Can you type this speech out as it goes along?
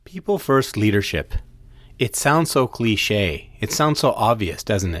People first leadership. It sounds so cliche. It sounds so obvious,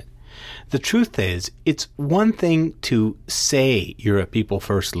 doesn't it? The truth is, it's one thing to say you're a people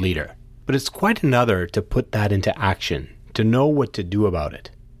first leader, but it's quite another to put that into action, to know what to do about it.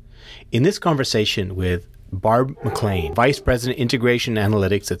 In this conversation with Barb MacLean, Vice President Integration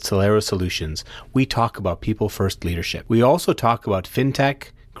Analytics at Celero Solutions, we talk about people first leadership. We also talk about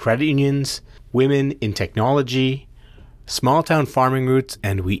fintech, credit unions, women in technology, small town farming routes,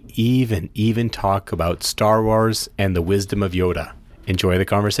 and we even talk about Star Wars and the wisdom of Yoda. Enjoy the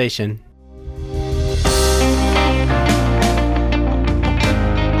conversation.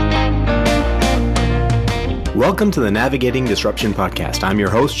 Welcome to the Navigating Disruption podcast. I'm your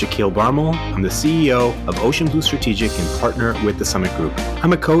host, Shaquille Barmel. I'm the CEO of Ocean Blue Strategic and partner with the Summit Group.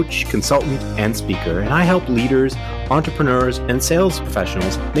 I'm a coach, consultant, and speaker, and I help leaders, entrepreneurs, and sales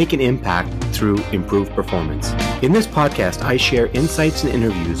professionals make an impact through improved performance. In this podcast, I share insights and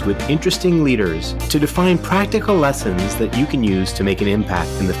interviews with interesting leaders to define practical lessons that you can use to make an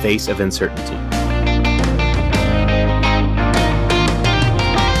impact in the face of uncertainty.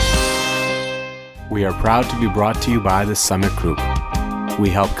 We are proud to be brought to you by the Summit Group. We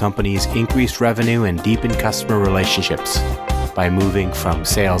help companies increase revenue and deepen customer relationships by moving from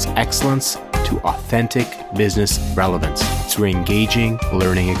sales excellence to authentic business relevance through engaging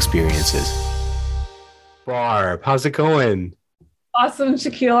learning experiences. Barb, how's it going? Awesome,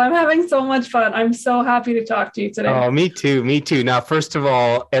 Shaquille. I'm having so much fun. I'm so happy to talk to you today. Oh, me too. Now, first of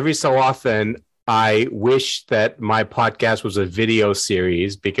all, every so often, I wish that my podcast was a video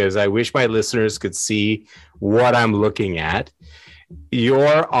series because I wish my listeners could see what I'm looking at.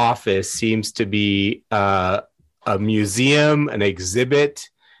 Your office seems to be a museum, an exhibit,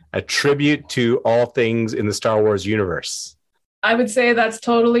 a tribute to all things in the Star Wars universe. I would say that's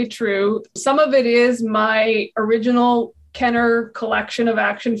totally true. Some of it is my original Kenner collection of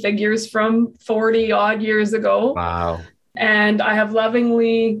action figures from 40 odd years ago. Wow. And I have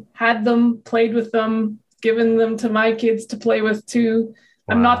lovingly had them, played with them, given them to my kids to play with too.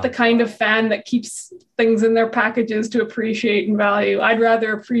 Wow. I'm not the kind of fan that keeps things in their packages to appreciate and value. I'd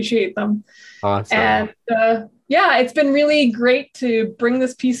rather appreciate them. Awesome. And it's been really great to bring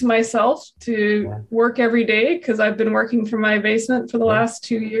this piece myself to work every day because I've been working from my basement for the last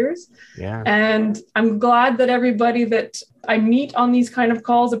 2 years. Yeah. And I'm glad that everybody that I meet on these kind of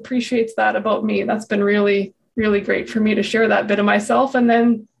calls appreciates that about me. That's been really great for me to share that bit of myself and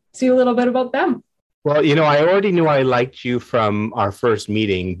then see a little bit about them. Well, I already knew I liked you from our first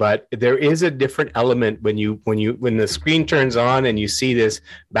meeting, but there is a different element when the screen turns on and you see this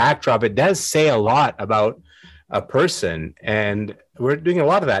backdrop. It does say a lot about a person, and we're doing a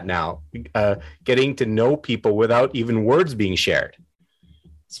lot of that now, getting to know people without even words being shared.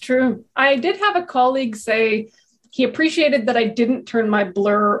 It's true. I did have a colleague say he appreciated that I didn't turn my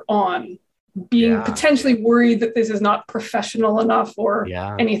blur on, being potentially worried that this is not professional enough or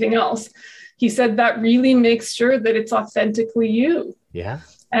anything else. He said that really makes sure that it's authentically you. Yeah.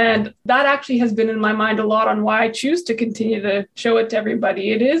 And that actually has been in my mind a lot on why I choose to continue to show it to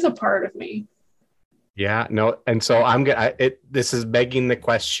everybody. It is a part of me. Yeah, no. And so this is begging the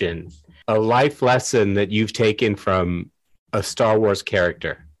question, a life lesson that you've taken from a Star Wars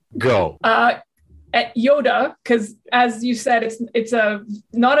character. Go. At Yoda, because as you said, it's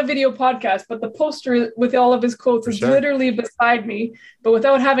not a video podcast, but the poster with all of his quotes is literally beside me. But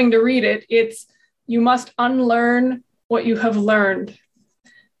without having to read it, it's you must unlearn what you have learned.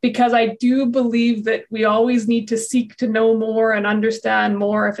 Because I do believe that we always need to seek to know more and understand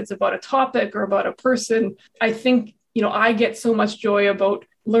more if it's about a topic or about a person. I think, I get so much joy about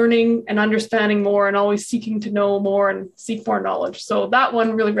learning and understanding more and always seeking to know more and seek more knowledge. So that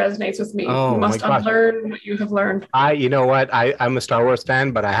one really resonates with me. You must unlearn what you have learned. You know what? I'm a Star Wars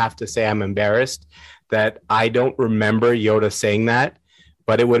fan, but I have to say I'm embarrassed that I don't remember Yoda saying that,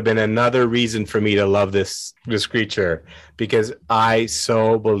 but it would have been another reason for me to love this creature because I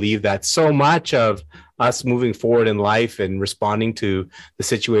so believe that so much of us moving forward in life and responding to the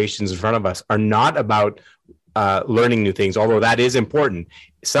situations in front of us are not about learning new things, although that is important.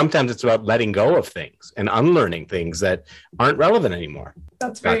 Sometimes it's about letting go of things and unlearning things that aren't relevant anymore.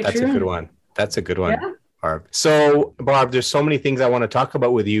 That's very true. That's a good one. That's a good one, yeah. Barb. So, Barb, there's so many things I want to talk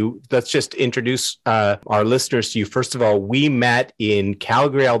about with you. Let's just introduce our listeners to you. First of all, we met in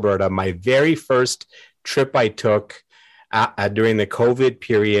Calgary, Alberta, my very first trip I took during the COVID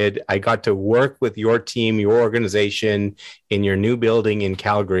period. I got to work with your team, your organization in your new building in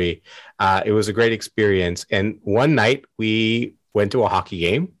Calgary. It was a great experience. And one night we went to a hockey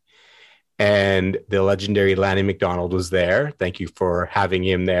game and the legendary Lanny McDonald was there. Thank you for having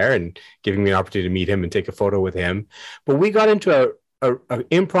him there and giving me an opportunity to meet him and take a photo with him. But we got into a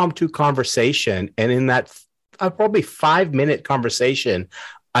impromptu conversation. And in that probably 5-minute conversation,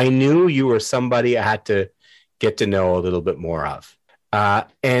 I knew you were somebody I had to get to know a little bit more of.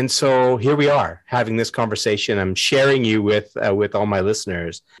 And so here we are having this conversation. I'm sharing you with all my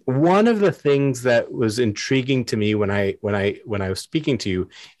listeners. One of the things that was intriguing to me when I was speaking to you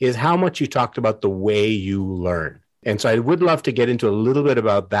is how much you talked about the way you learn. And so I would love to get into a little bit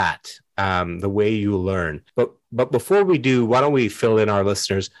about that, the way you learn. But before we do, why don't we fill in our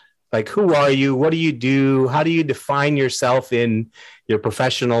listeners? Like, who are you? What do you do? How do you define yourself in your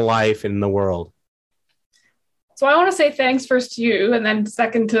professional life in the world? So I want to say thanks first to you and then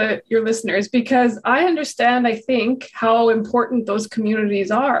second to your listeners, because I understand, I think, how important those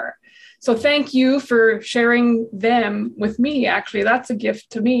communities are. So thank you for sharing them with me. Actually, that's a gift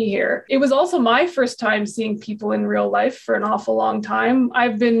to me here. It was also my first time seeing people in real life for an awful long time.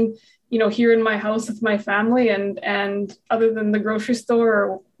 I've been, here in my house with my family, and other than the grocery store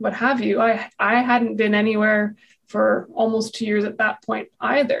or what have you, I hadn't been anywhere for almost 2 years at that point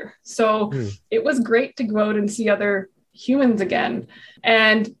either. So it was great to go out and see other humans again.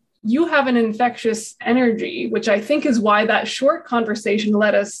 And you have an infectious energy, which I think is why that short conversation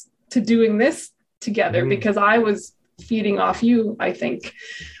led us to doing this together, because I was feeding off you, I think.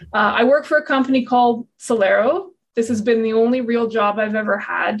 I work for a company called Solero. This has been the only real job I've ever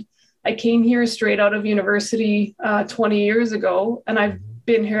had. I came here straight out of university 20 years ago, and I've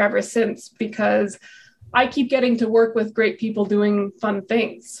been here ever since because I keep getting to work with great people doing fun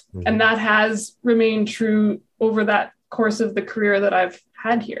things. And that has remained true over that course of the career that I've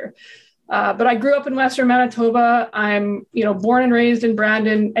had here. But I grew up in Western Manitoba. I'm, born and raised in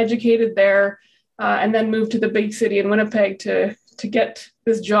Brandon, educated there, and then moved to the big city in Winnipeg to get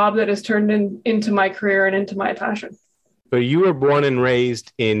this job that has turned into my career and into my passion. So you were born and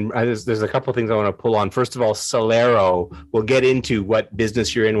raised in, there's a couple of things I want to pull on. First of all, Solero, we'll get into what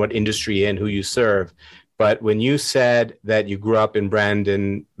business you're in, what industry you're in, who you serve. But when you said that you grew up in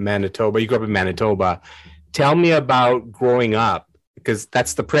Brandon, Manitoba, tell me about growing up, because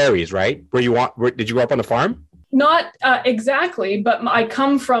that's the prairies, right? Did you grow up on a farm? Not exactly, but I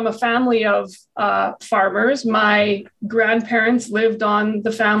come from a family of farmers. My grandparents lived on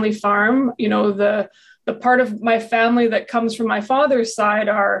the family farm. The part of my family that comes from my father's side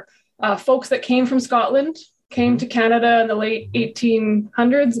are folks that came from Scotland, came to Canada in the late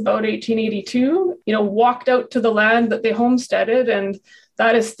 1800s, about 1882, walked out to the land that they homesteaded. And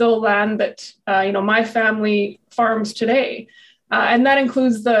that is still land that, my family farms today. And that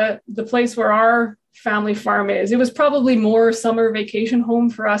includes the place where our family farm is. It was probably more summer vacation home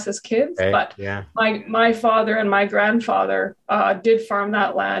for us as kids, but my father and my grandfather did farm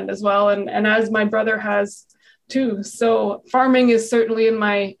that land as well. And as my brother has too. So farming is certainly in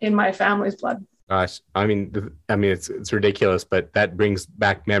my family's blood. Gosh, I mean, it's ridiculous, but that brings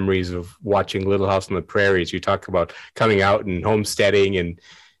back memories of watching Little House on the Prairies. You talk about coming out and homesteading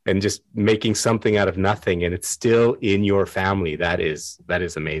and just making something out of nothing, and it's still in your family. That is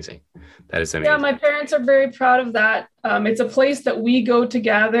amazing. That is amazing. Yeah, my parents are very proud of that. It's a place that we go to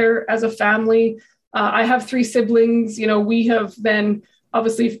gather as a family. I have 3 siblings. We have then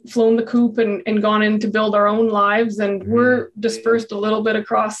obviously flown the coop and gone in to build our own lives, and we're dispersed a little bit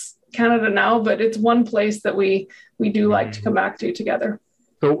across Canada now, but it's one place that we do like to come back to together.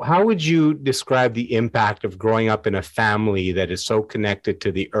 So how would you describe the impact of growing up in a family that is so connected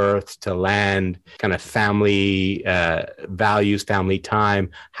to the earth, to land, kind of family values, family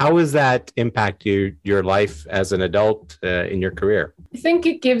time? How has that impacted your life as an adult in your career? I think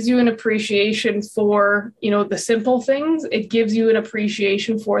it gives you an appreciation for, the simple things. It gives you an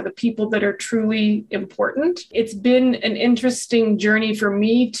appreciation for the people that are truly important. It's been an interesting journey for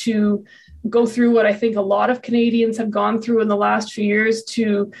me to go through what I think a lot of Canadians have gone through in the last few years,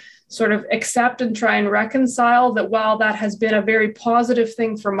 to sort of accept and try and reconcile that while that has been a very positive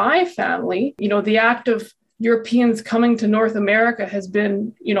thing for my family, the act of Europeans coming to North America has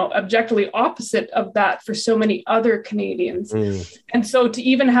been, objectively opposite of that for so many other Canadians. And so to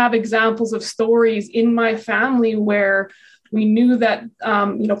even have examples of stories in my family where we knew that,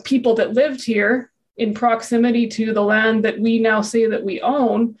 people that lived here in proximity to the land that we now say that we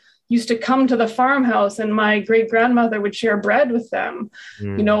own used to come to the farmhouse, and my great-grandmother would share bread with them.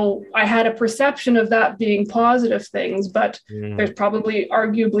 I had a perception of that being positive things, but there's probably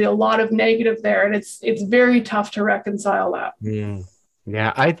arguably a lot of negative there. And it's very tough to reconcile that.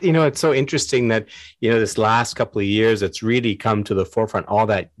 Yeah, it's so interesting that, this last couple of years, it's really come to the forefront,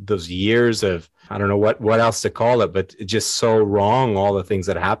 those years of, I don't know what else to call it, but it's just so wrong, all the things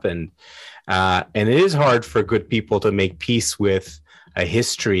that happened. And it is hard for good people to make peace with a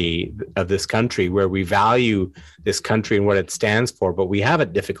history of this country where we value this country and what it stands for, but we have a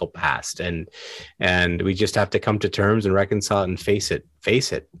difficult past, and we just have to come to terms and reconcile it and face it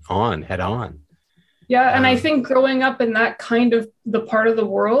head on. Yeah. And I think growing up in that kind of the part of the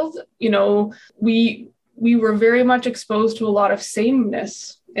world, we were very much exposed to a lot of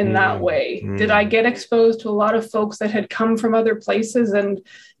sameness in that way. Did I get exposed to a lot of folks that had come from other places and,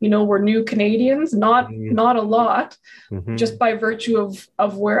 were new Canadians? Not a lot, just by virtue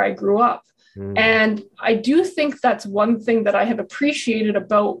of where I grew up. And I do think that's one thing that I have appreciated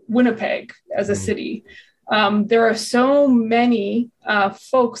about Winnipeg as a city. There are so many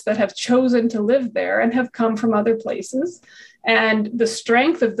folks that have chosen to live there and have come from other places. And the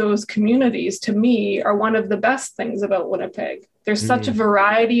strength of those communities, to me, are one of the best things about Winnipeg. There's such a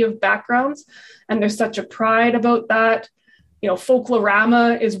variety of backgrounds, and there's such a pride about that.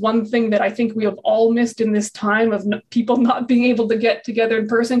 Folklorama is one thing that I think we have all missed in this time of people not being able to get together in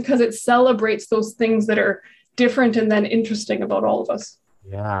person, because it celebrates those things that are different and then interesting about all of us.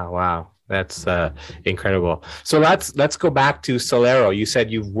 Yeah, wow. That's incredible. So let's go back to Solero. You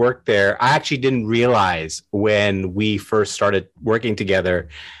said you've worked there. I actually didn't realize when we first started working together,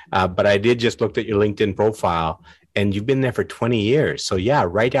 but I did just look at your LinkedIn profile, and you've been there for 20 years. So yeah,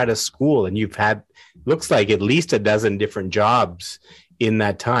 right out of school, and you've had, looks like at least a dozen different jobs in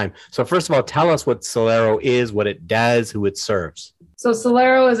that time. So first of all, tell us what Solero is, what it does, who it serves. So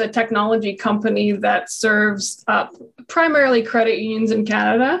Solero is a technology company that serves primarily credit unions in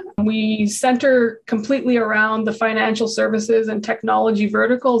Canada. We center completely around the financial services and technology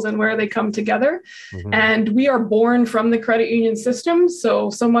verticals and where they come together. And we are born from the credit union system.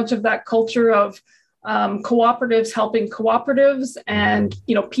 So much of that culture of cooperatives helping cooperatives and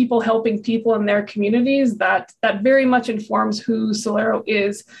people helping people in their communities, that very much informs who Solero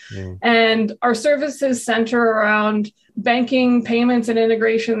is. And our services center around banking, payments, and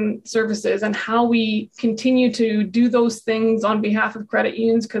integration services, and how we continue to do those things on behalf of credit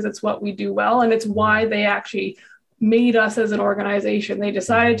unions, because it's what we do well, and it's why they actually made us as an organization. They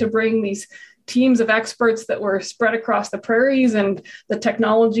decided to bring these teams of experts that were spread across the prairies and the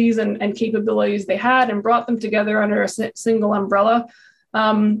technologies and capabilities they had, and brought them together under a single umbrella.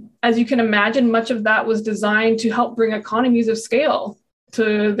 As you can imagine, much of that was designed to help bring economies of scale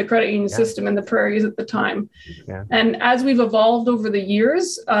to the credit union system in the prairies at the time. And as we've evolved over the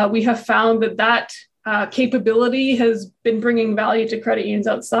years, we have found that capability has been bringing value to credit unions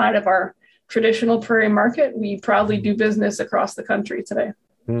outside of our traditional prairie market. We proudly do business across the country today.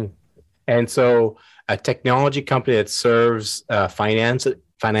 And so a technology company that serves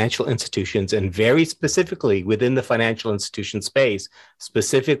financial institutions, and very specifically within the financial institution space,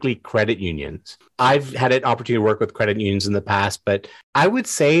 specifically credit unions. I've had an opportunity to work with credit unions in the past, but I would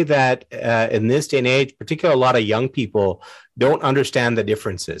say that in this day and age, particularly a lot of young people don't understand the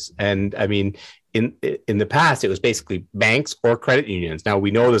differences. And I mean, in the past, it was basically banks or credit unions. Now,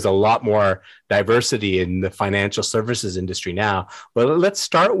 we know there's a lot more diversity in the financial services industry now. But let's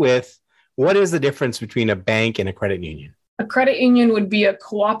start with, what is the difference between a bank and a credit union? A credit union would be a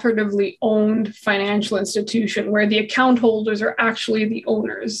cooperatively owned financial institution where the account holders are actually the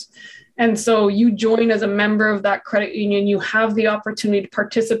owners. And so you join as a member of that credit union, you have the opportunity to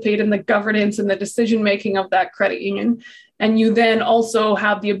participate in the governance and the decision-making of that credit union. And you then also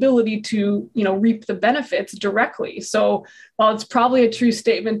have the ability to, reap the benefits directly. So while it's probably a true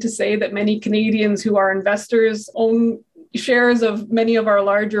statement to say that many Canadians who are investors own shares of many of our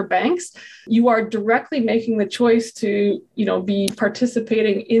larger banks, you are directly making the choice to, be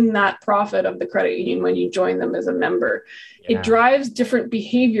participating in that profit of the credit union when you join them as a member. It drives different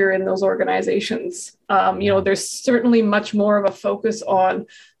behavior in those organizations. There's certainly much more of a focus on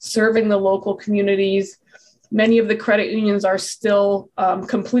serving the local communities. Many of the credit unions are still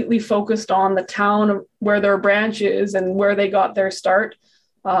completely focused on the town where their branch is and where they got their start.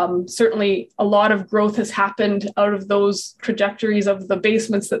 Certainly a lot of growth has happened out of those trajectories of the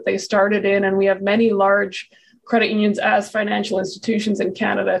basements that they started in. And we have many large credit unions as financial institutions in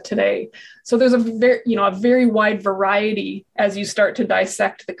Canada today. So there's a very wide variety as you start to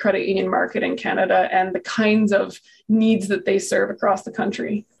dissect the credit union market in Canada and the kinds of needs that they serve across the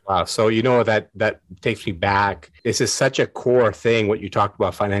country. Wow. So, that takes me back. This is such a core thing, what you talked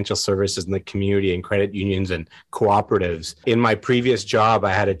about, financial services in the community and credit unions and cooperatives. In my previous job,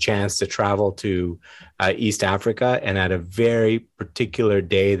 I had a chance to travel to East Africa, and at a very particular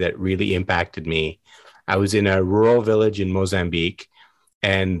day that really impacted me. I was in a rural village in Mozambique,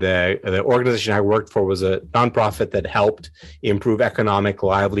 and the organization I worked for was a nonprofit that helped improve economic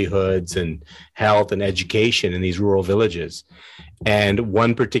livelihoods and health and education in these rural villages. And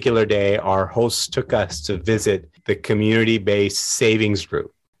one particular day, our hosts took us to visit the community-based savings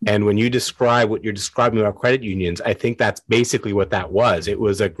group. And when you describe what you're describing about credit unions, I think that's basically what that was. It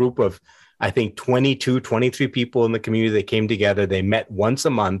was a group of, I think, 22, 23 people in the community that came together. They met once a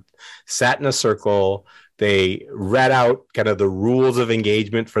month, sat in a circle. They read out kind of the rules of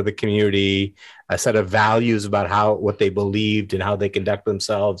engagement for the community, a set of values about what they believed and how they conduct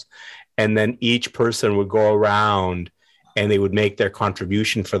themselves. And then each person would go around and they would make their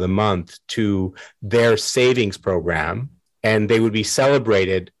contribution for the month to their savings program. And they would be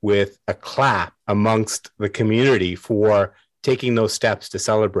celebrated with a clap amongst the community for taking those steps to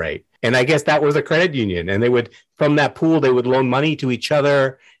celebrate. And I guess that was a credit union. And they would, from that pool, they would loan money to each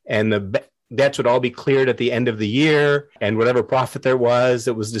other, and the debts would all be cleared at the end of the year. And whatever profit there was,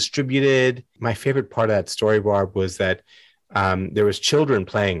 it was distributed. My favorite part of that story, Barb, was that there was children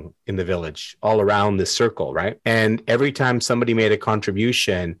playing in the village all around this circle, right? And every time somebody made a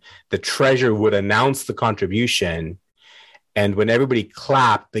contribution, the treasurer would announce the contribution. And when everybody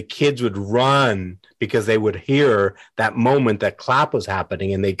clapped, the kids would run because they would hear that moment that clap was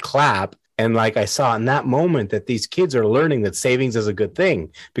happening, and they'd clap. And like I saw in that moment that these kids are learning that savings is a good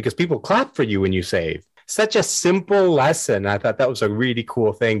thing because people clap for you when you save. Such a simple lesson. I thought that was a really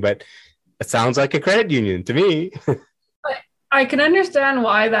cool thing, but it sounds like a credit union to me. I can understand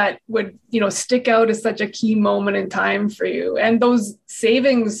why that would, stick out as such a key moment in time for you. And those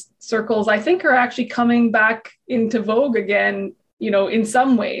savings circles, I think, are actually coming back into vogue again, in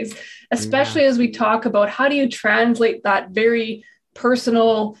some ways, especially as we talk about how do you translate that very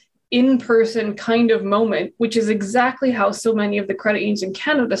personal, in-person kind of moment, which is exactly how so many of the credit unions in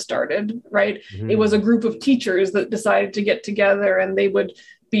Canada started, right? Mm-hmm. It was a group of teachers that decided to get together, and they would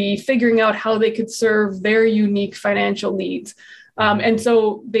be figuring out how they could serve their unique financial needs. And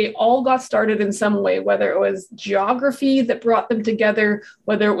so they all got started in some way, whether it was geography that brought them together,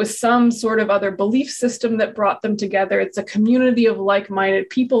 whether it was some sort of other belief system that brought them together. It's a community of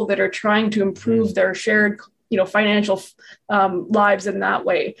like-minded people that are trying to improve their shared, financial lives in that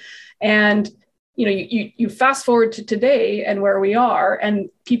way. And you fast forward to today and where we are, and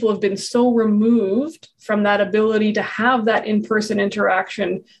people have been so removed from that ability to have that in-person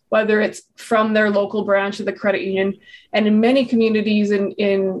interaction, whether it's from their local branch of the credit union. And in many communities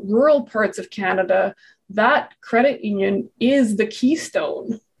in rural parts of Canada, that credit union is the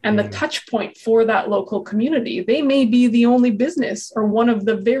keystone and the touch point for that local community. They may be the only business or one of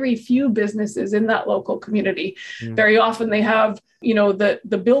the very few businesses in that local community. Very often they have,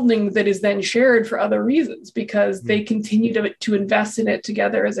 the building that is then shared for other reasons because they continue to invest in it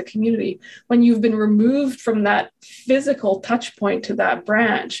together as a community. When you've been removed from that physical touch point to that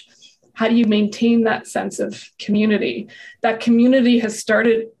branch, how do you maintain that sense of community? That community has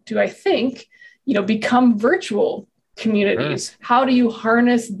started to, I think, become virtual communities. How do you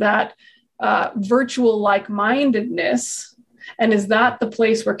harness that virtual like-mindedness? And is that the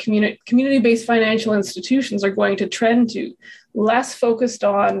place where community-based financial institutions are going to trend to? Less focused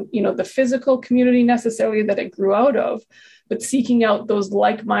on, the physical community necessarily that it grew out of, but seeking out those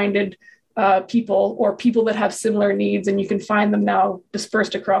like-minded people or people that have similar needs, and you can find them now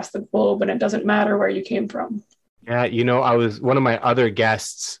dispersed across the globe, and it doesn't matter where you came from. Yeah, I was one of my other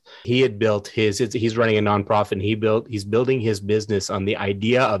guests. He had built he's running a nonprofit, and he's building his business on the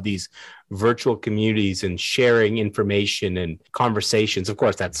idea of these virtual communities and sharing information and conversations. Of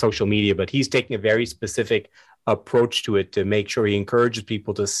course, that's social media, but he's taking a very specific approach to it to make sure he encourages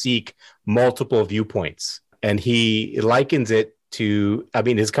people to seek multiple viewpoints. And he likens it to,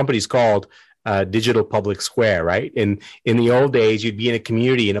 his company's called Digital Public Square, right? And in the old days, you'd be in a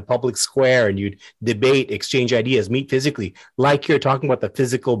community, in a public square, and you'd debate, exchange ideas, meet physically, like you're talking about the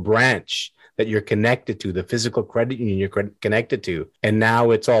physical branch that you're connected to, the physical credit union you're connected to. And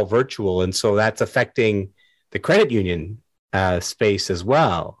now it's all virtual. And so that's affecting the credit union space as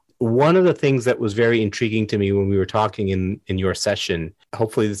well. One of the things that was very intriguing to me when we were talking in your session,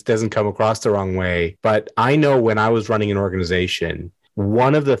 hopefully this doesn't come across the wrong way, but I know when I was running an organization,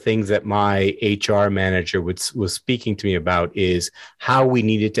 one of the things that my HR manager was speaking to me about is how we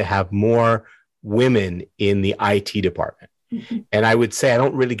needed to have more women in the IT department. Mm-hmm. And I would say I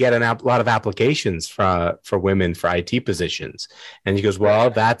don't really get a lot of applications for women for IT positions. And he goes, well,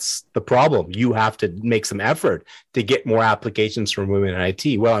 that's the problem. You have to make some effort to get more applications from women in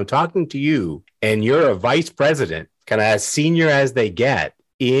IT. Well, I'm talking to you, and you're a vice president, kind of as senior as they get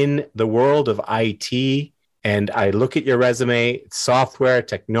in the world of IT. And I look at your resume, software,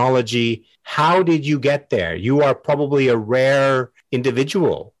 technology. How did you get there? You are probably a rare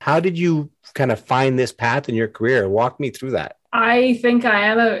individual. How did you kind of find this path in your career? Walk me through that. I think I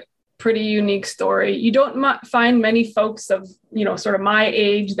am a pretty unique story. You don't find many folks of, sort of my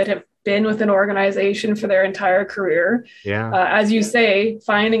age that have been with an organization for their entire career. As you say,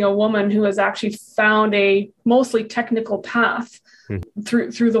 finding a woman who has actually found a mostly technical path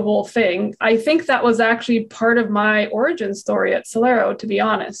through the whole thing. I think that was actually part of my origin story at Celero, to be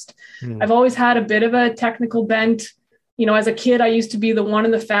honest. I've always had a bit of a technical bent. You know, as a kid, I used to be the one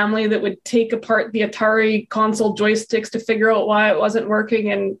in the family that would take apart the Atari console joysticks to figure out why it wasn't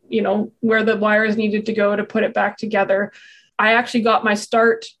working and, you know, where the wires needed to go to put it back together. I actually got my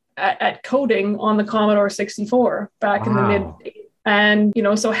start at coding on the Commodore 64 back in the mid. And, you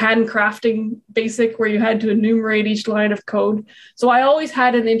know, so hand crafting basic where you had to enumerate each line of code. So I always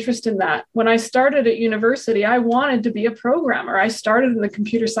had an interest in that. When I started at university, I wanted to be a programmer. I started in the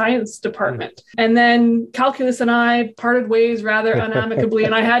computer science department. And then calculus and I parted ways rather unamicably,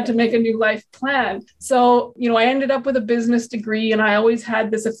 and I had to make a new life plan. So, you know, I ended up with a business degree, and I always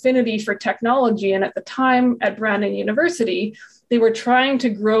had this affinity for technology. And at the time at Brandon University, they were trying to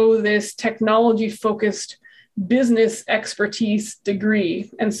grow this technology-focused business expertise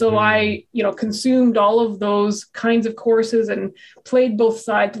degree. And so I, you know, consumed all of those kinds of courses and played both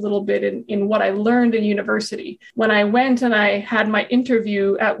sides a little bit in what I learned in university. When I went and I had my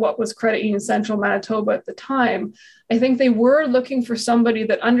interview at what was Credit Union Central Manitoba at the time, I think they were looking for somebody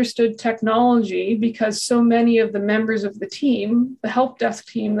that understood technology because so many of the members of the team, the help desk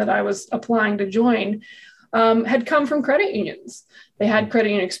team that I was applying to join, had come from credit unions. They had credit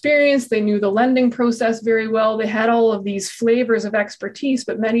union experience. They knew the lending process very well. They had all of these flavors of expertise,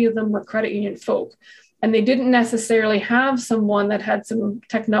 but many of them were credit union folk. And they didn't necessarily have someone that had some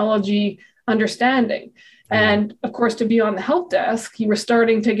technology understanding. And of course, to be on the help desk, you were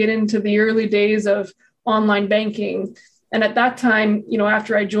starting to get into the early days of online banking. And at that time, you know,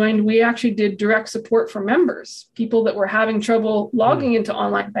 after I joined, we actually did direct support for members, people that were having trouble logging into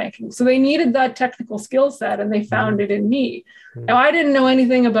online banking. So they needed that technical skill set, and they found it in me. Now, I didn't know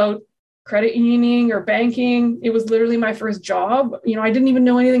anything about credit unioning or banking. It was literally my first job. You know, I didn't even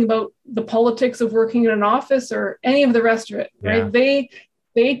know anything about the politics of working in an office or any of the rest of it, right?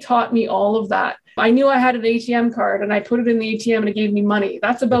 They taught me all of that. I knew I had an ATM card and I put it in the ATM and it gave me money.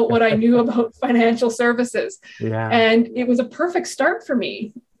 That's about what I knew about financial services. And it was a perfect start for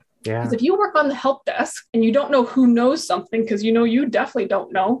me. Because if you work on the help desk and you don't know who knows something, because you know you definitely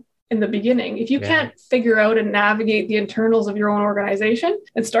don't know in the beginning, if you can't figure out and navigate the internals of your own organization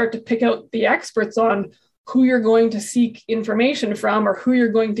and start to pick out the experts on who you're going to seek information from or who you're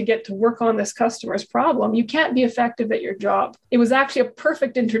going to get to work on this customer's problem, you can't be effective at your job. It was actually a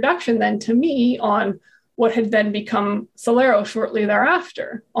perfect introduction then to me on what had then become Celero shortly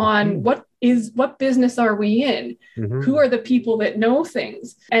thereafter, on what business are we in? Who are the people that know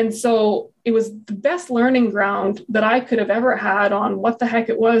things? And so it was the best learning ground that I could have ever had on what the heck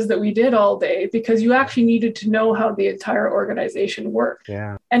it was that we did all day, because you actually needed to know how the entire organization worked.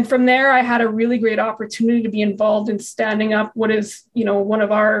 And from there, I had a really great opportunity to be involved in standing up what is, you know, one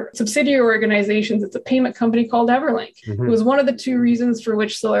of our subsidiary organizations. It's a payment company called Everlink. It was one of the two reasons for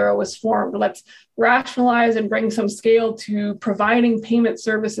which Celero was formed. Let's rationalize and bring some scale to providing payment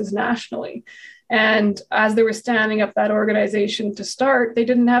services nationally. And as they were standing up that organization to start, they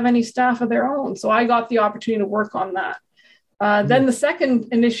didn't have any staff of their own. So I got the opportunity to work on that. Then the second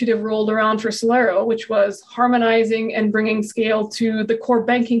initiative rolled around for Celero, which was harmonizing and bringing scale to the core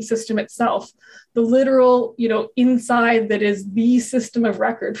banking system itself, the literal, you know, inside that is the system of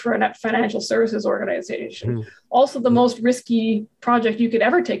record for a financial services organization. Also, the most risky project you could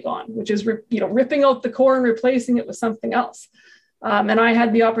ever take on, which is, ripping out the core and replacing it with something else. And I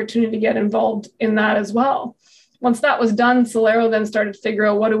had the opportunity to get involved in that as well. Once that was done, Celero then started to figure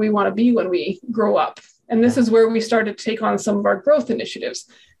out, what do we want to be when we grow up? And this is where we started to take on some of our growth initiatives,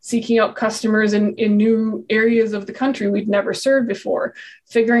 seeking out customers in new areas of the country we'd never served before,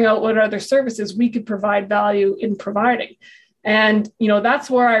 figuring out what other services we could provide value in providing. And, you know, that's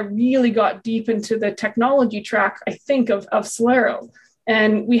where I really got deep into the technology track, I think, of Celero.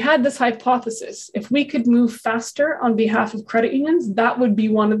 And we had this hypothesis: if we could move faster on behalf of credit unions, that would be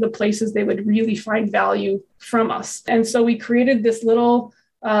one of the places they would really find value from us. And so we created this little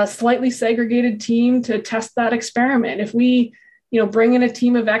slightly segregated team to test that experiment. If we, bring in a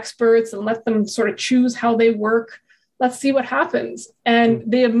team of experts and let them sort of choose how they work, let's see what happens. And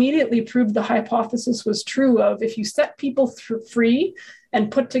they immediately proved the hypothesis was true of, if you set people free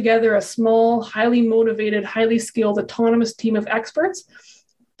and put together a small, highly motivated, highly skilled, autonomous team of experts,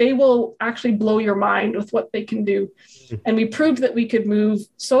 they will actually blow your mind with what they can do. And we proved that we could move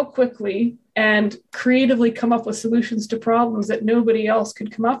so quickly and creatively come up with solutions to problems that nobody else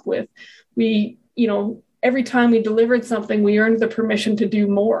could come up with. We, every time we delivered something, we earned the permission to do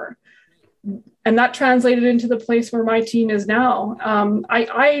more. and that translated into the place where my team is now.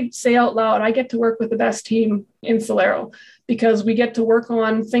 I say out loud, I get to work with the best team in Solero because we get to work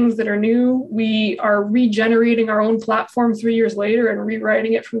on things that are new. We are regenerating our own platform 3 years later and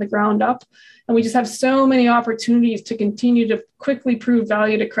rewriting it from the ground up. And we just have so many opportunities to continue to quickly prove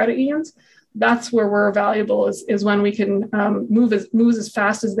value to credit unions. That's where we're valuable is when we can move as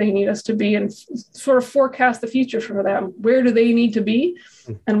fast as they need us to be and sort of forecast the future for them. Where do they need to be?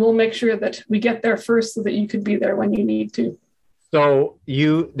 And we'll make sure that we get there first so that you could be there when you need to. So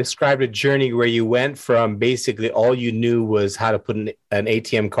you described a journey where you went from basically all you knew was how to put an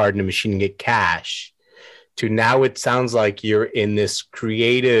ATM card in a machine and get cash to now it sounds like you're in this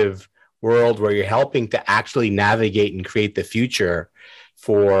creative world where you're helping to actually navigate and create the future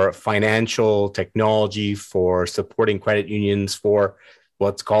for financial technology, for supporting credit unions, for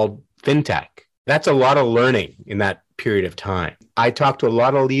what's called fintech. That's a lot of learning in that period of time. I talked to a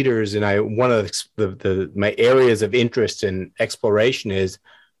lot of leaders, and one of my areas of interest and exploration is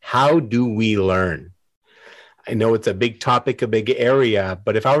how do we learn? I know it's a big topic, a big area,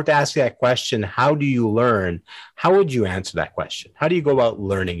 but if I were to ask you that question, how do you learn? How would you answer that question? How do you go about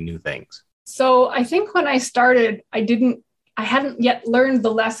learning new things? So I think when I started, I hadn't yet learned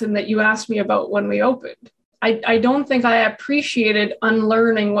the lesson that you asked me about when we opened. I don't think I appreciated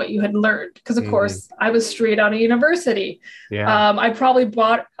unlearning what you had learned because, of course, I was straight out of university. Yeah. I probably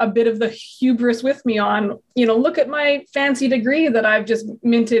brought a bit of the hubris with me on, look at my fancy degree that I've just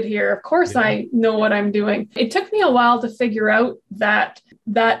minted here. Of course, yeah. I know what I'm doing. It took me a while to figure out that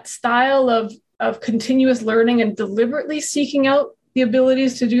style of continuous learning and deliberately seeking out the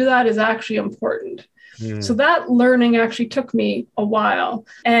abilities to do that is actually important. So that learning actually took me a while.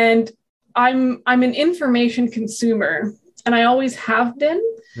 And I'm an information consumer, and I always have been.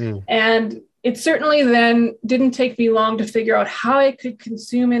 And it certainly then didn't take me long to figure out how I could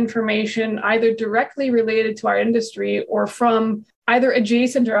consume information either directly related to our industry or from either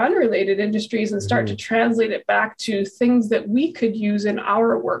adjacent or unrelated industries and start to translate it back to things that we could use in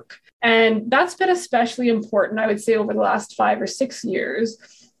our work. And that's been especially important, I would say, over the last 5 or 6 years,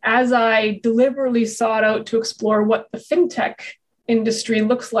 as I deliberately sought out to explore what the fintech industry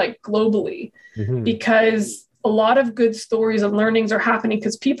looks like globally, because a lot of good stories and learnings are happening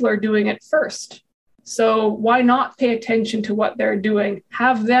because people are doing it first. So why not pay attention to what they're doing?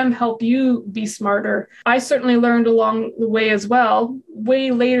 Have them help you be smarter. I certainly learned along the way as well,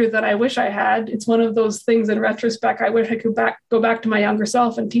 way later than I wish I had. It's one of those things in retrospect, I wish I could go back to my younger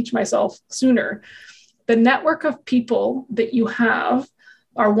self and teach myself sooner. The network of people that you have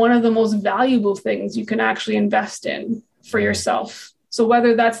are one of the most valuable things you can actually invest in for yourself. So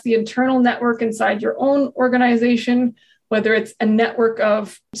whether that's the internal network inside your own organization, whether it's a network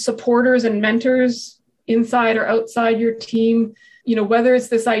of supporters and mentors inside or outside your team, whether it's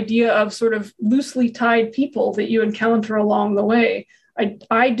this idea of sort of loosely tied people that you encounter along the way.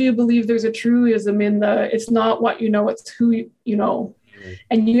 I do believe there's a truism in it's not what you know, it's who you know.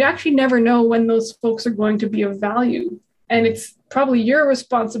 And you actually never know when those folks are going to be of value. And it's probably your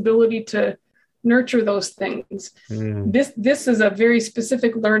responsibility to nurture those things. This is a very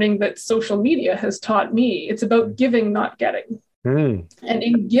specific learning that social media has taught me. It's about giving, not getting. And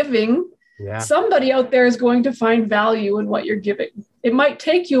in giving, somebody out there is going to find value in what you're giving. It might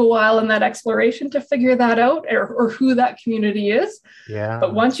take you a while in that exploration to figure that out or who that community is.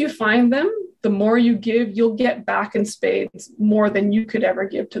 But once you find them, the more you give, you'll get back in spades more than you could ever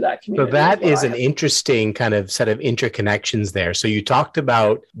give to that community. So that is an interesting kind of set of interconnections there. So you talked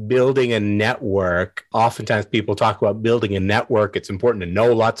about building a network. Oftentimes people talk about building a network. It's important to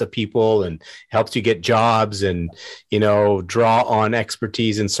know lots of people and helps you get jobs and, draw on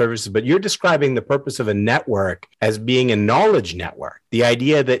expertise and services. But you're describing the purpose of a network as being a knowledge network. The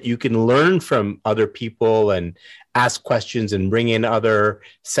idea that you can learn from other people and ask questions and bring in other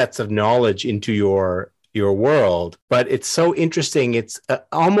sets of knowledge into your world. But it's so interesting. It's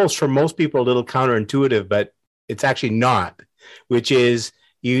almost for most people a little counterintuitive, but it's actually not, which is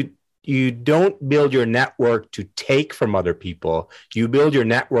you don't build your network to take from other people. You build your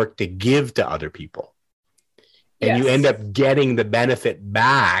network to give to other people. And you end up getting the benefit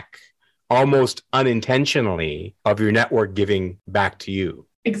back almost unintentionally of your network giving back to you.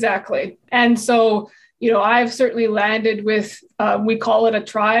 Exactly. And so I've certainly landed with, we call it a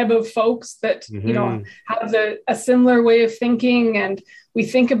tribe of folks that, have a similar way of thinking. And we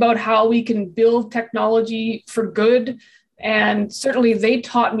think about how we can build technology for good. And certainly they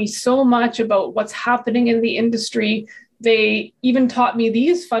taught me so much about what's happening in the industry. They even taught me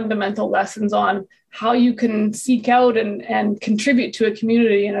these fundamental lessons on how you can seek out and contribute to a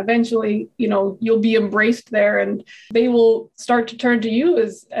community. And eventually, you'll be embraced there, and they will start to turn to you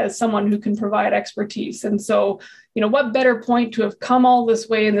as someone who can provide expertise. And so, what better point to have come all this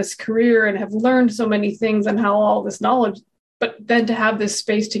way in this career and have learned so many things and how all this knowledge, but then to have this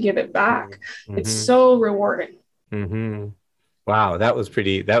space to give it back. Mm-hmm. It's so rewarding. Mm-hmm. Wow, that was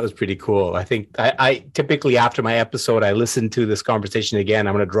pretty cool. I think I typically, after my episode, I listen to this conversation again.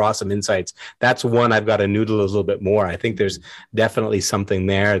 I'm going to draw some insights. That's one I've got to noodle a little bit more. I think there's definitely something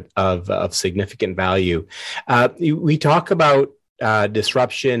there of significant value. We talk about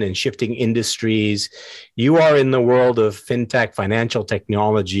disruption and shifting industries. You are in the world of fintech, financial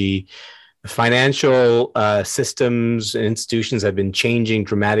technology. Financial systems and institutions have been changing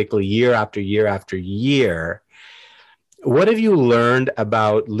dramatically year after year after year. What have you learned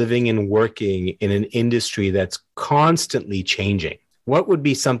about living and working in an industry that's constantly changing? What would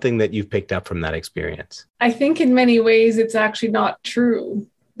be something that you've picked up from that experience? I think in many ways it's actually not true.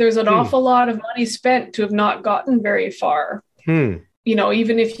 There's an awful lot of money spent to have not gotten very far.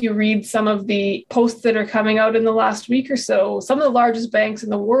 Even if you read some of the posts that are coming out in the last week or so, some of the largest banks in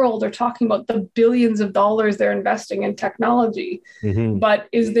the world are talking about the billions of dollars they're investing in technology. Mm-hmm. But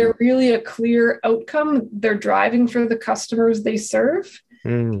is there really a clear outcome they're driving for the customers they serve?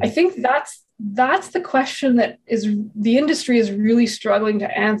 I think that's the question that the industry is really struggling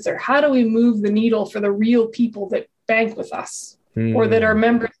to answer. How do we move the needle for the real people that bank with us or that are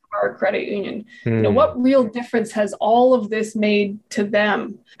members our credit union? What real difference has all of this made to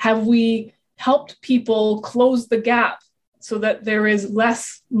them? Have we helped people close the gap so that there is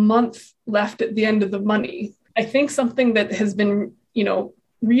less month left at the end of the money? I think something that has been,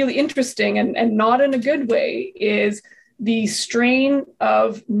 really interesting and not in a good way is the strain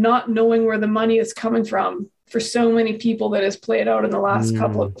of not knowing where the money is coming from for so many people that has played out in the last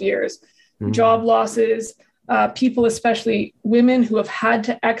couple of years. Job losses, people, especially women who have had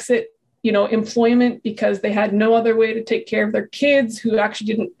to exit, employment because they had no other way to take care of their kids, who actually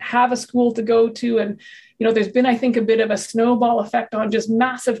didn't have a school to go to. And, there's been, I think, a bit of a snowball effect on just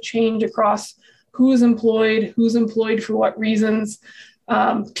massive change across who's employed for what reasons,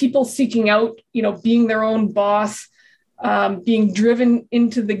 people seeking out, being their own boss, being driven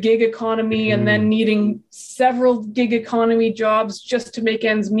into the gig economy and then needing several gig economy jobs just to make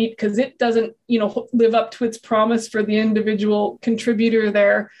ends meet because it doesn't, live up to its promise for the individual contributor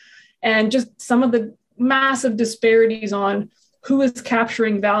there. And just some of the massive disparities on who is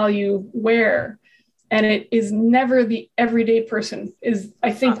capturing value where. And it is never the everyday person is,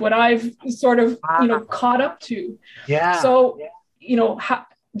 I think, what I've sort of, caught up to. Yeah. So,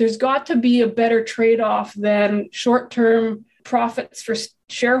 there's got to be a better trade-off than short-term profits for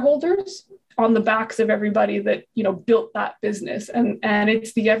shareholders on the backs of everybody that, built that business. And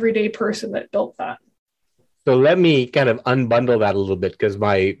it's the everyday person that built that. So let me kind of unbundle that a little bit because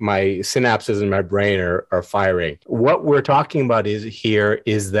my synapses in my brain are firing. What we're talking about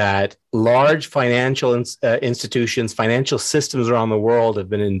is that large financial institutions, financial systems around the world have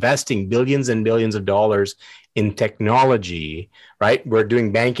been investing billions and billions of dollars in technology, right? We're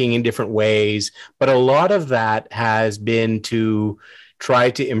doing banking in different ways, but a lot of that has been to try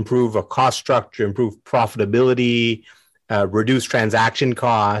to improve a cost structure, improve profitability, reduce transaction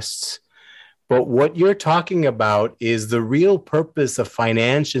costs. But what you're talking about is the real purpose of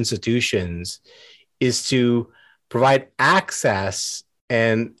financial institutions is to provide access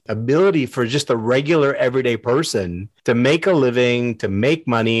and ability for just a regular everyday person to make a living, to make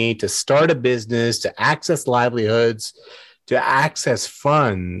money, to start a business, to access livelihoods, to access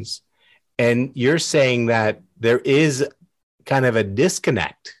funds. And you're saying that there is kind of a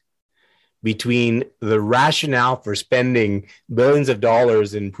disconnect between the rationale for spending billions of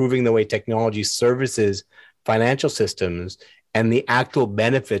dollars in improving the way technology services financial systems and the actual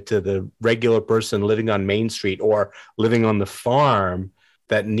benefit to the regular person living on Main Street or living on the farm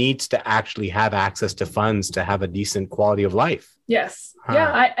that needs to actually have access to funds to have a decent quality of life. Yes.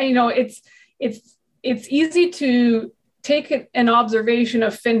 Yeah. It's easy to take an observation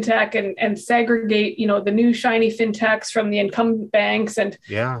of fintech and segregate, the new shiny fintechs from the incumbent banks. And,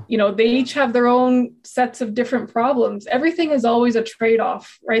 they each have their own sets of different problems. Everything is always a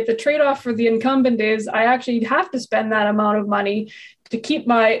trade-off, right? The trade-off for the incumbent is I actually have to spend that amount of money to keep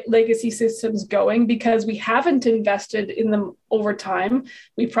my legacy systems going because we haven't invested in them over time.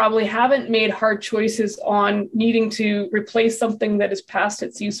 We probably haven't made hard choices on needing to replace something that is past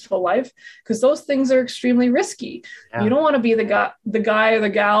its useful life because those things are extremely risky. Yeah. You don't want to be the guy or the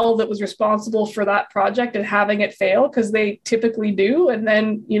gal that was responsible for that project and having it fail because they typically do. And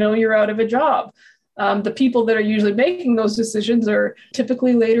then, you're out of a job. The people that are usually making those decisions are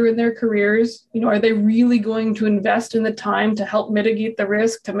typically later in their careers. Are they really going to invest in the time to help mitigate the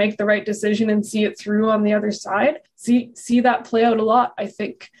risk, to make the right decision and see it through on the other side? See that play out a lot, I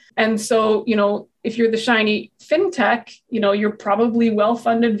think. And so, if you're the shiny fintech, you're probably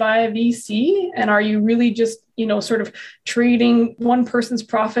well-funded via VC. And are you really just, sort of trading one person's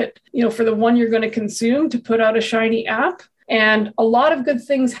profit, for the one you're going to consume to put out a shiny app? And a lot of good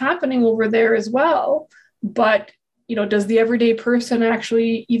things happening over there as well. But, does the everyday person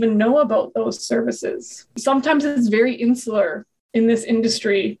actually even know about those services? Sometimes it's very insular in this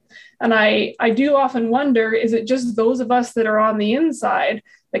industry. And I do often wonder, is it just those of us that are on the inside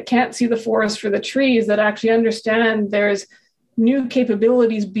that can't see the forest for the trees, that actually understand there's new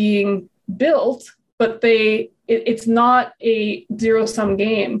capabilities being built, but it's not a zero-sum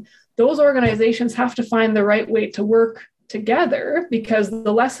game? Those organizations have to find the right way to work together, because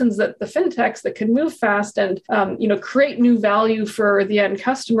the lessons that the fintechs that can move fast and create new value for the end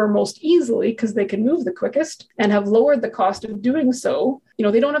customer most easily, because they can move the quickest and have lowered the cost of doing so,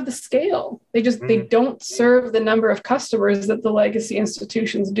 they don't have the scale. They don't serve the number of customers that the legacy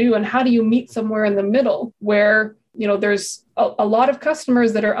institutions do. And how do you meet somewhere in the middle where there's a lot of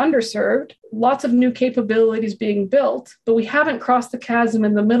customers that are underserved, lots of new capabilities being built, but we haven't crossed the chasm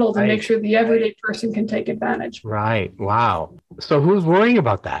in the middle to make sure the everyday person can take advantage. Right. Wow. So who's worrying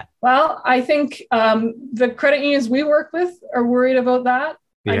about that? Well, I think the credit unions we work with are worried about that.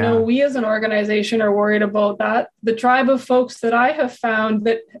 Yeah. I know we as an organization are worried about that. The tribe of folks that I have found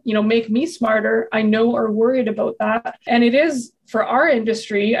that, make me smarter, I know are worried about that. And it is, for our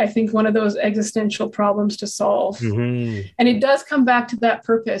industry, I think one of those existential problems to solve. Mm-hmm. And it does come back to that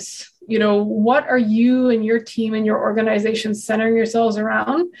purpose. What are you and your team and your organization centering yourselves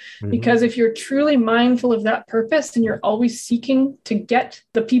around? Mm-hmm. Because if you're truly mindful of that purpose and you're always seeking to get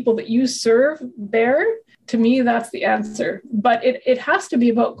the people that you serve there, to me, that's the answer. But it has to be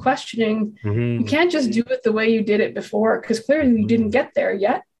about questioning. Mm-hmm. You can't just do it the way you did it before, because clearly you didn't get there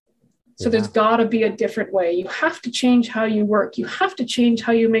yet. So there's got to be a different way. You have to change how you work. You have to change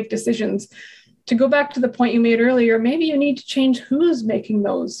how you make decisions. To go back to the point you made earlier, maybe you need to change who's making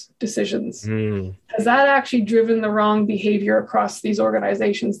those decisions. Has that actually driven the wrong behavior across these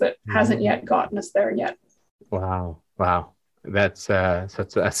organizations that hasn't yet gotten us there yet? Wow. That's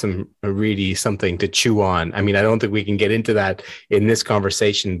some really something to chew on. I mean, I don't think we can get into that in this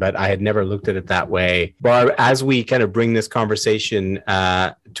conversation, but I had never looked at it that way. Barb, as we kind of bring this conversation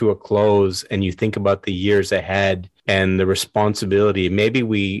to a close, and you think about the years ahead and the responsibility, maybe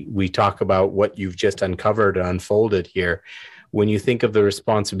we talk about what you've just uncovered and unfolded here. When you think of the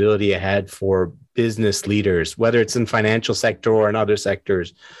responsibility ahead for business leaders, whether it's in financial sector or in other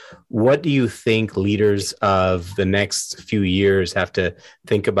sectors, what do you think leaders of the next few years have to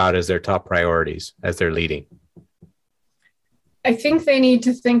think about as their top priorities as they're leading? I think they need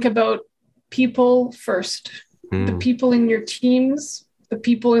to think about people first, the people in your teams, the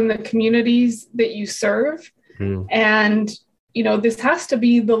people in the communities that you serve. And, this has to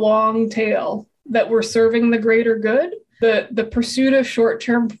be the long tail, that we're serving the greater good. The pursuit of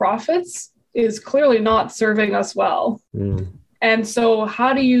short-term profits is clearly not serving us well. And so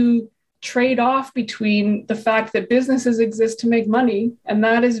how do you trade off between the fact that businesses exist to make money, and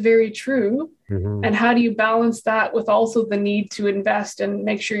that is very true, and how do you balance that with also the need to invest and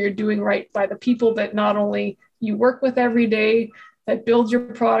make sure you're doing right by the people that not only you work with every day, that build your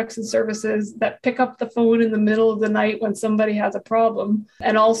products and services, that pick up the phone in the middle of the night when somebody has a problem,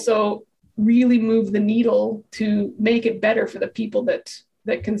 and also really move the needle to make it better for the people that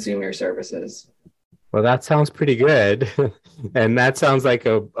consume your services. Well, that sounds pretty good. And that sounds like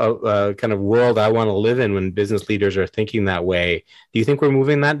a kind of world I want to live in when business leaders are thinking that way. Do you think we're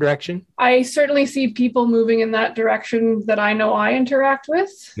moving in that direction? I certainly see people moving in that direction that I know I interact with.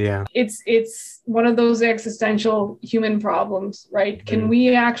 Yeah. It's one of those existential human problems, right? Can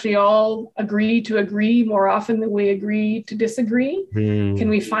we actually all agree to agree more often than we agree to disagree? Can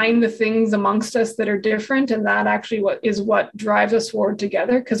we find the things amongst us that are different? And that actually what drives us forward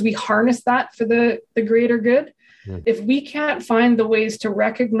together, because we harness that for the greater good. If we can't find the ways to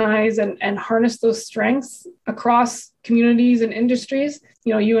recognize and harness those strengths across communities and industries,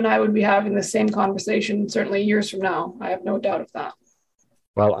 you and I would be having the same conversation certainly years from now. I have no doubt of that.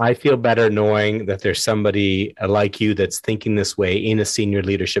 Well, I feel better knowing that there's somebody like you that's thinking this way in a senior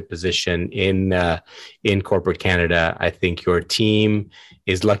leadership position in corporate Canada. I think your team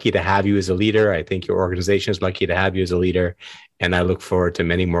is lucky to have you as a leader. I think your organization is lucky to have you as a leader. And I look forward to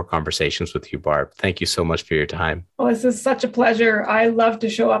many more conversations with you, Barb. Thank you so much for your time. Well, this is such a pleasure. I love to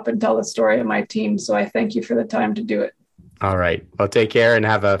show up and tell the story of my team. So I thank you for the time to do it. All right. Well, take care and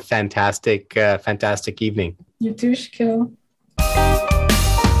have a fantastic evening. You too, Shaquille.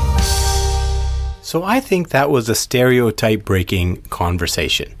 So I think that was a stereotype breaking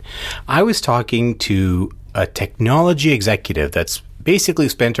conversation. I was talking to a technology executive that's basically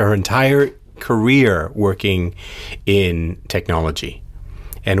spent her entire career working in technology.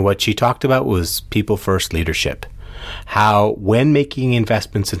 And what she talked about was people first leadership. How when making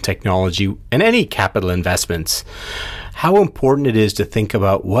investments in technology and any capital investments, how important it is to think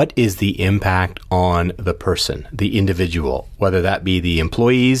about what is the impact on the person, the individual, whether that be the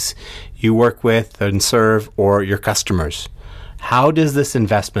employees you work with and serve or your customers. How does this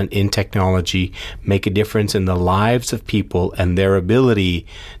investment in technology make a difference in the lives of people and their ability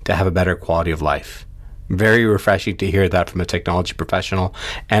to have a better quality of life? Very refreshing to hear that from a technology professional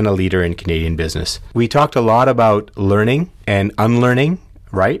and a leader in Canadian business. We talked a lot about learning and unlearning,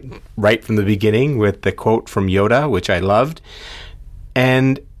 right from the beginning with the quote from Yoda, which I loved.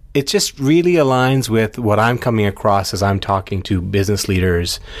 And it just really aligns with what I'm coming across as I'm talking to business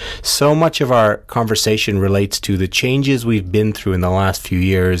leaders. So much of our conversation relates to the changes we've been through in the last few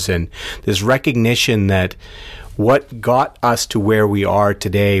years and this recognition that what got us to where we are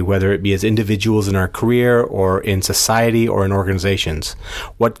today, whether it be as individuals in our career or in society or in organizations,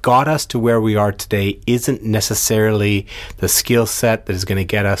 what got us to where we are today isn't necessarily the skill set that is going to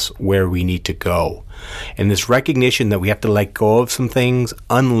get us where we need to go. And this recognition that we have to let go of some things,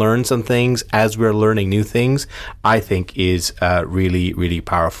 unlearn some things as we're learning new things, I think is really, really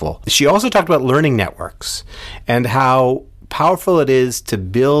powerful. She also talked about learning networks and how powerful it is to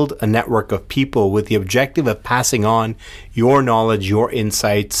build a network of people with the objective of passing on your knowledge, your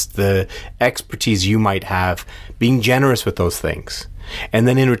insights, the expertise you might have, being generous with those things. And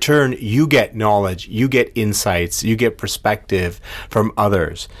then in return, you get knowledge, you get insights, you get perspective from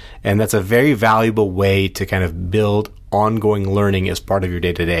others. And that's a very valuable way to kind of build ongoing learning as part of your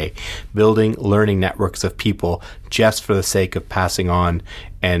day-to-day, building learning networks of people just for the sake of passing on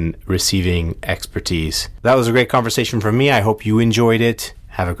and receiving expertise. That was a great conversation for me. I hope you enjoyed it.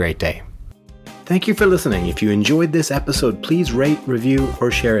 Have a great day. Thank you for listening. If you enjoyed this episode, please rate, review,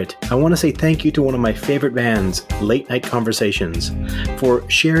 or share it. I want to say thank you to one of my favorite bands, Late Night Conversations, for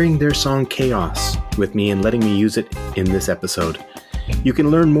sharing their song Chaos with me and letting me use it in this episode. You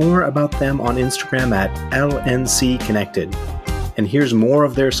can learn more about them on Instagram at LNC Connected. And here's more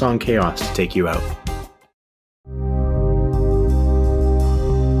of their song Chaos to take you out.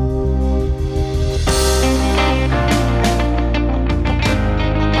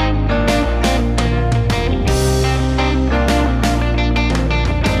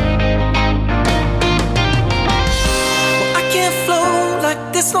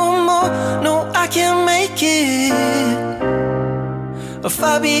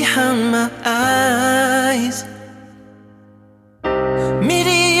 Far behind my eyes,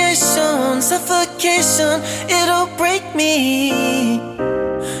 mediation, suffocation, it'll break me.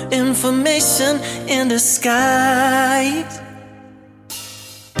 Information in disguise.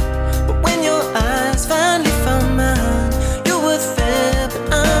 But when your eyes finally found mine, you were there,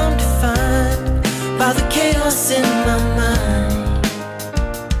 but I'm defined by the chaos in my mind.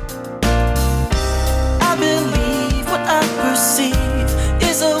 I believe what I perceive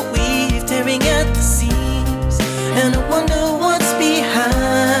is a weave tearing at the seams, and I wonder what's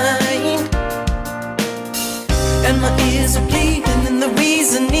behind. And my ears are bleeding, and the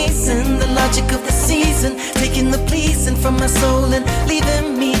reason isn't the logic of the season, taking the pleasing from my soul and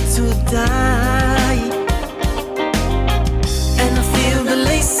leaving me to die. And I feel the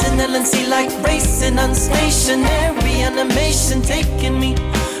lacing, LNC like racing, unstationary animation, taking me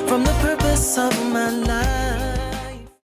from the purpose of my life.